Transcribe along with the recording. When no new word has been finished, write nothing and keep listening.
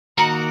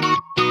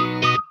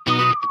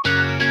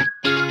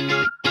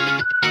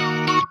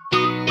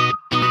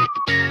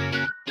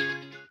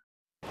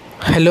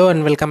Hello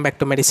and welcome back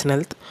to medicine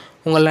health.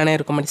 உங்கள்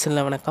அனைவருக்கும்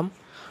மெடிசனில் வணக்கம்.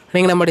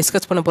 நீங்கள் நம்ம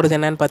டிஸ்கஸ் பண்ண போகிறது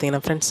என்னென்னு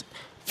பார்த்தீங்கன்னா ஃப்ரெண்ட்ஸ்,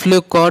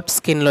 ஃப்ளூகார்ட்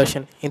ஸ்கின்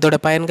லோஷன். இதோட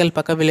பயன்கள்,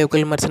 பக்க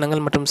விளைவுகள்,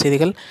 விமர்சனங்கள் மற்றும்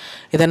செய்திகள்,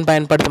 இதன்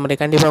பயன்படுத்த முறை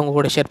கண்டிப்பாக உங்கள்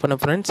கூட ஷேர் பண்ண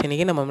ஃப்ரெண்ட்ஸ்.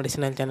 இன்றைக்கி நம்ம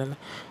மெடிசன் ஹெல்த் சேனலில்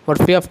ஒரு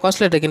free of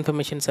காஸ்ட்டில் tech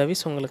information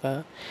service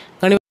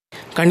உங்களுக்காக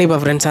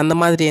கண்டிப்பாக ஃப்ரெண்ட்ஸ். அந்த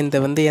மாதிரி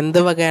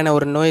எந்த வகையான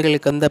ஒரு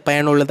நோய்களுக்கு வந்து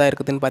பயனுள்ளதாக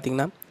இருக்குதுன்னு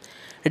பார்த்தீங்கன்னா,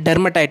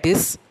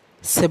 டெர்மடைட்டிஸ்,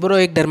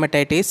 செபரோயிக்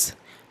டெர்மடைட்டிஸ்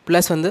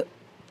ப்ளஸ்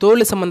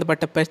தோல்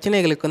சம்மந்தப்பட்ட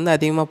பிரச்சனைகளுக்கு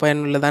அதிகமாக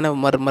பயனுள்ளதான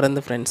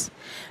மருந்து ஃப்ரெண்ட்ஸ்.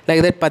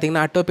 லைக் தட்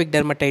பார்த்தீங்கன்னா அட்டோபிக்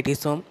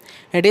டெர்மடைட்டிஸும்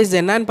இட் இஸ்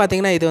என்னன்னு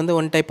பார்த்தீங்கன்னா, இது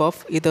ஒன் டைப்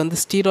ஆஃப் இது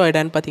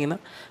ஸ்டீராய்டான்னு பார்த்தீங்கன்னா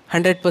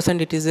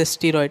 100% இட் இஸ் எ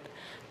ஸ்டீராய்ட்.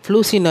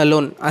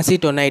 ஃப்ளூசினலோன்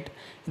அசிட்டோனைட்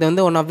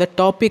இது one of the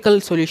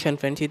topical solution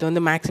friends.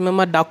 இது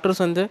மேக்ஸிமமாக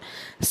டாக்டர்ஸ்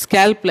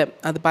ஸ்கேல்பில்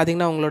அது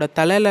பார்த்திங்கன்னா உங்களோட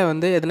தலையில்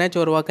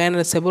எதனாச்சும் ஒரு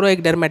வகையான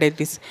செபரோயிக்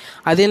டெர்மடைட்டிஸ்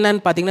அது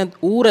என்னன்னு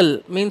பார்த்தீங்கன்னா ஊரல்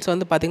மீன்ஸ்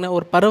பார்த்திங்கன்னா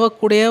ஒரு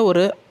பரவக்கூடிய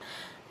ஒரு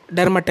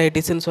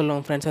டெர்மடைட்டிஸ்ன்னு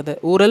சொல்லுவோம் ஃப்ரெண்ட்ஸ். அது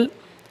ஊரல்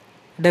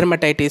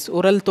டெர்மடைட்டிஸ்,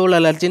 உரல் தோல்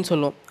அலர்ஜின்னு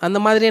சொல்லுவோம். அந்த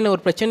மாதிரியான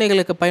ஒரு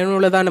பிரச்சனைகளுக்கு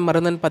பயனுள்ளதான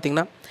மருந்துன்னு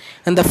பார்த்திங்கன்னா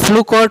இந்த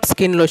ஃப்ளூகார்ட்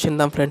ஸ்கின் லோஷன்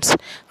தான் ஃப்ரெண்ட்ஸ்.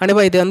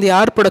 கண்டிப்பாக இது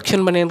யார்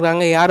ப்ரொடக்ஷன்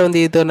பண்ணியிருக்காங்க, யார்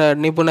இது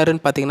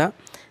நிபுணர்னு பார்த்தீங்கன்னா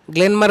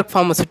கிளென்மார்க்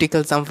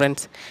ஃபார்மசூட்டிக்கல்ஸ் தான்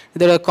ஃப்ரெண்ட்ஸ்.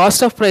 இதோட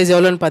காஸ்ட் ஆஃப் ப்ரைஸ்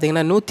எவ்வளோன்னு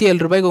பார்த்தீங்கன்னா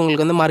 107 ரூபாய்க்கு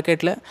உங்களுக்கு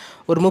மார்க்கெட்டில்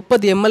ஒரு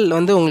 30 ml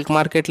உங்களுக்கு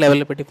மார்க்கெட்டில்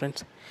அவைலபிலிட்டி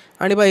ஃப்ரெண்ட்ஸ்.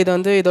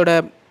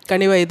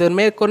 கண்டிப்பாக இது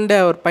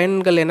மேற்கொண்ட ஒரு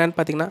பயன்கள் என்னென்னு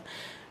பார்த்தீங்கன்னா,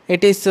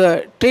 it is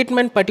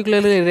treatment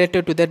particularly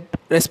related to the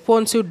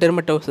responsive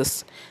dermatosis.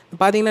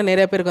 பார்த்தீங்கன்னா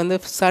நிறைய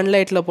பேருக்கு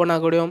சன்லைட்டில்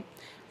போனால் கூட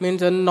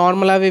மீன்ஸ்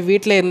நார்மலாகவே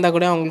வீட்டில் இருந்தால்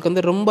கூட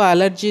அவங்களுக்கு ரொம்ப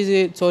அலர்ஜி,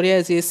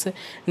 சொரியாசிஸ்,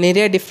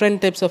 நிறைய டிஃப்ரெண்ட்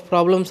டைப்ஸ் ஆஃப்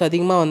ப்ராப்ளம்ஸ்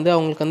அதிகமாக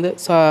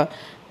அவங்களுக்கு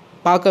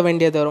பார்க்க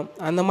வேண்டியது வரும்.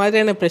 அந்த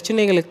மாதிரியான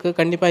பிரச்சனைகளுக்கு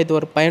கண்டிப்பாக இது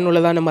ஒரு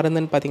பயனுள்ளதான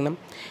மருந்துன்னு பார்த்தீங்கன்னா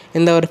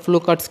இந்த ஒரு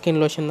ஃப்ளூகார்ட் ஸ்கின்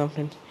லோஷன் தான்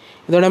ஃப்ரெண்ட்ஸ்.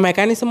 இதோட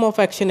மெக்கானிசம்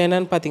ஆஃப் ஆக்ஷன்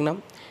என்னென்னு பார்த்தீங்கன்னா,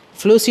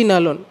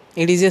 ஃப்ளூசினாலோன்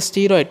it is a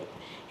steroid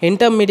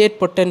intermediate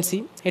potency.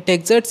 It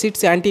exerts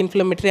its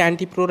anti-inflammatory,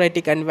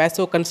 antipruritic and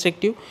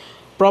vasoconstrictive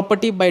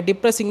property by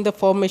depressing the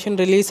formation,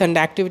 release and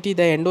activity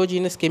the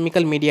endogenous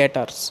chemical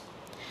mediators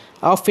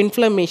of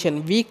inflammation.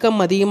 வீக்கம்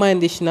அதிகமாக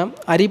இருந்துச்சுன்னா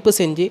அரிப்பு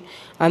செஞ்சு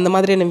அந்த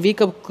மாதிரியான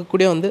வீக்கத்துக்கு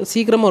கூட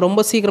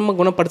ரொம்ப சீக்கிரமாக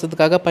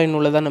குணப்படுத்துறதுக்காக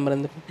பயனுள்ளதாக நம்ம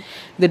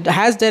இது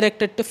ஹேஸ்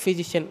டைரக்டட் டு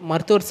ஃபிசிஷியன்.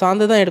 மருத்துவர்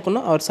சார்ந்து தான்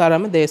எடுக்கணும், அவர்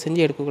சாராமல் தயவு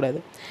செஞ்சு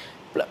எடுக்கக்கூடாது.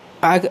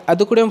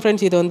 அது கூட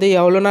ஃப்ரெண்ட்ஸ் இது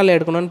எவ்வளோ நாள்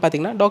எடுக்கணும்னு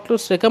பார்த்தீங்கன்னா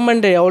டாக்டர்ஸ்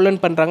ரெக்கமெண்ட் எவ்வளோன்னு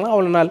பண்ணுறாங்களோ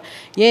அவ்வளோ நாள்.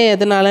 ஏன்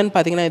எதனாலன்னு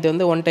பார்த்தீங்கன்னா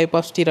இது ஒன் டைப்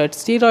ஆஃப்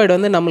ஸ்டீராய்டு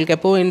நம்மளுக்கு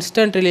எப்போவும்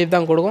இன்ஸ்டன்ட் ரிலீஃப்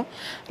தான் கொடுக்கும்.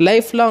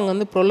 லைஃப் லாங்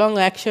ப்ரொலாங்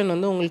ஆக்ஷன்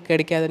உங்களுக்கு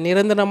கிடைக்காது.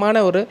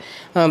 நிரந்தரமான ஒரு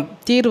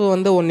தீர்வு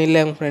ஒன்றும்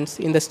இல்லைங்க ஃப்ரெண்ட்ஸ்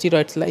இந்த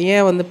ஸ்டீராய்ட்ஸில்.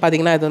 ஏன்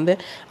பார்த்தீங்கன்னா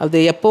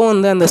அது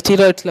எப்போவும் அந்த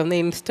ஸ்டீராய்ட்ஸில்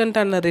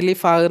இன்ஸ்டண்ட்டான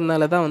ரிலீஃப்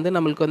ஆகுறதுனால தான்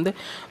நம்மளுக்கு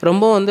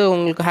ரொம்ப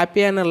உங்களுக்கு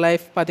ஹாப்பியான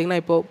லைஃப்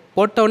பார்த்தீங்கன்னா இப்போது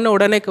போட்ட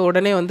உடனே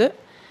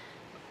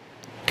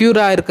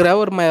க்யூராக இருக்கிற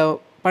ஒரு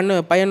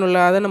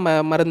பயனுள்ளாத நம்ம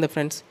மருந்து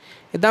ஃப்ரெண்ட்ஸ்.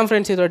 இதுதான்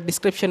ஃப்ரெண்ட்ஸ் இதோட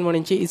டிஸ்கிரிப்ஷன்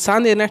முடிஞ்சு. இது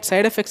சார்ந்து என்ன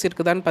சைட் எஃபெக்ட்ஸ்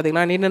இருக்குதான்னு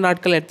பார்த்தீங்கன்னா, நீண்ட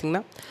நாட்கள்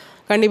எடுத்திங்கன்னா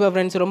கண்டிப்பாக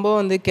ஃப்ரெண்ட்ஸ்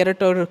ரொம்ப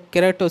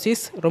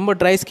கெரட்டோசிஸ், ரொம்ப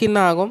ட்ரை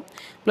ஸ்கின்னாக ஆகும்.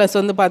 ப்ளஸ்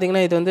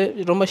பார்த்தீங்கன்னா இது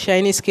ரொம்ப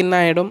ஷைனி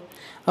ஸ்கின்னாக ஆகிடும்.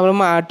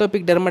 அப்புறமா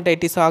அட்டோபிக்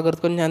டெர்மடைட்டிஸ்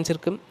ஆகிறதுக்கு கொஞ்சம் சான்ஸ்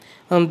இருக்குது.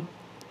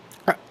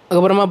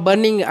 அதுக்கப்புறமா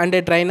burning and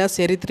dryness,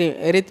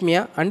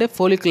 எரித்மியா and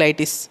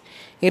ஃபோலிகுலைட்டிஸ்,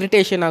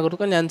 irritation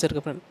ஆகிறதுக்கும் சான்ஸ்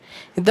இருக்குது ஃப்ரெண்ட்.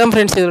 இதுதான்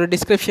ஃப்ரெண்ட்ஸ் இதோட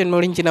டிஸ்கிரிப்ஷன்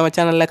முடிஞ்சு. நம்ம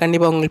சேனலில்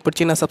கண்டிப்பாக உங்களுக்கு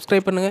பிடிச்சின்னா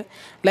சப்ஸ்கிரைப் பண்ணுங்கள்,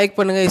 லைக்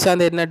பண்ணுங்கள். இது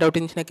சார்ந்த என்ன டவுட்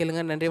இருந்துச்சுன்னா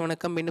கேளுங்க. நன்றி,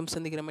 வணக்கம். மீண்டும்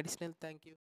சந்திக்கிற மெடிசன். தேங்க்யூ.